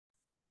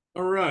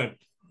All right.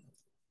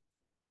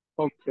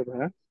 Okay,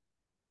 man.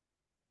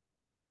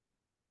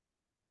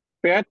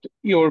 Pet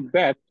your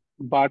bet,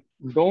 but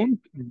don't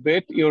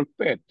bet your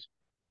pet.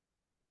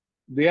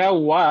 There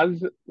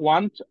was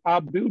once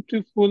a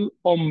beautiful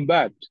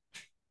wombat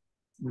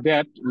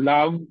that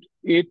loved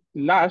its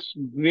lush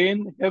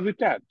green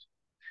habitat.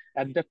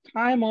 At the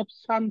time of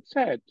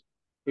sunset,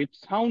 it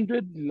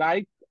sounded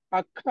like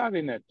a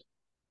clarinet,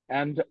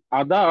 and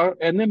other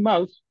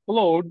animals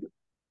followed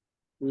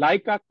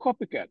like a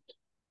copycat.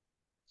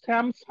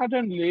 Sam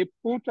suddenly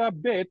put a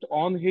bet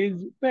on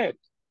his pet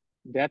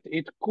that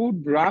it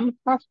could run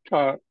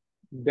faster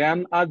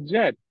than a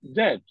jet,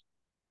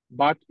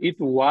 but it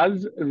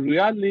was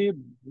really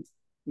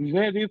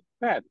very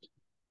fat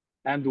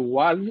and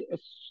was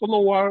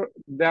slower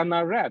than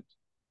a rat.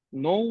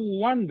 No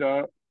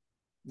wonder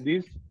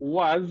this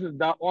was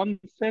the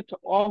onset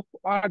of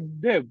a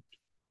debt.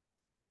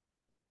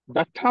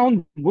 The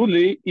town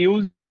bully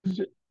used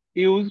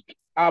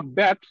a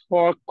bat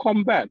for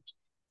combat,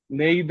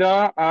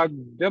 neither a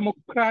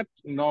Democrat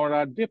nor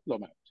a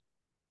diplomat.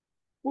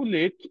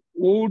 Pulit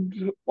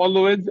would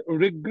always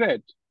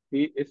regret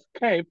he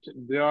escaped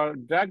their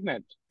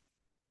dragnet.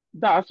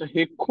 Thus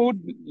he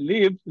could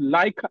live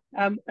like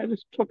an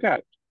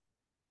aristocrat.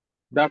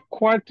 The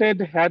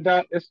quartet had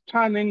a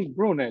stunning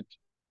brunette,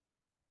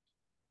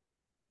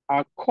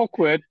 a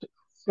coquette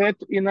set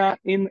in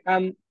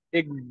an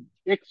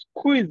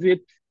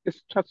exquisite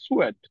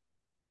statuette,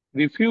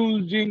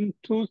 refusing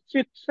to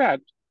sit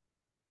sat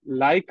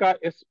like a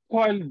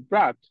spoiled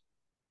brat.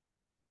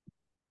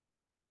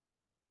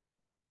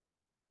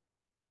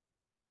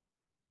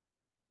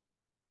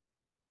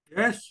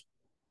 Yes.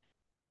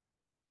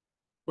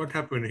 What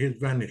happened? He's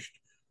vanished.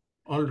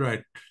 All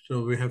right.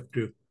 So we have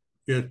to,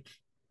 yes,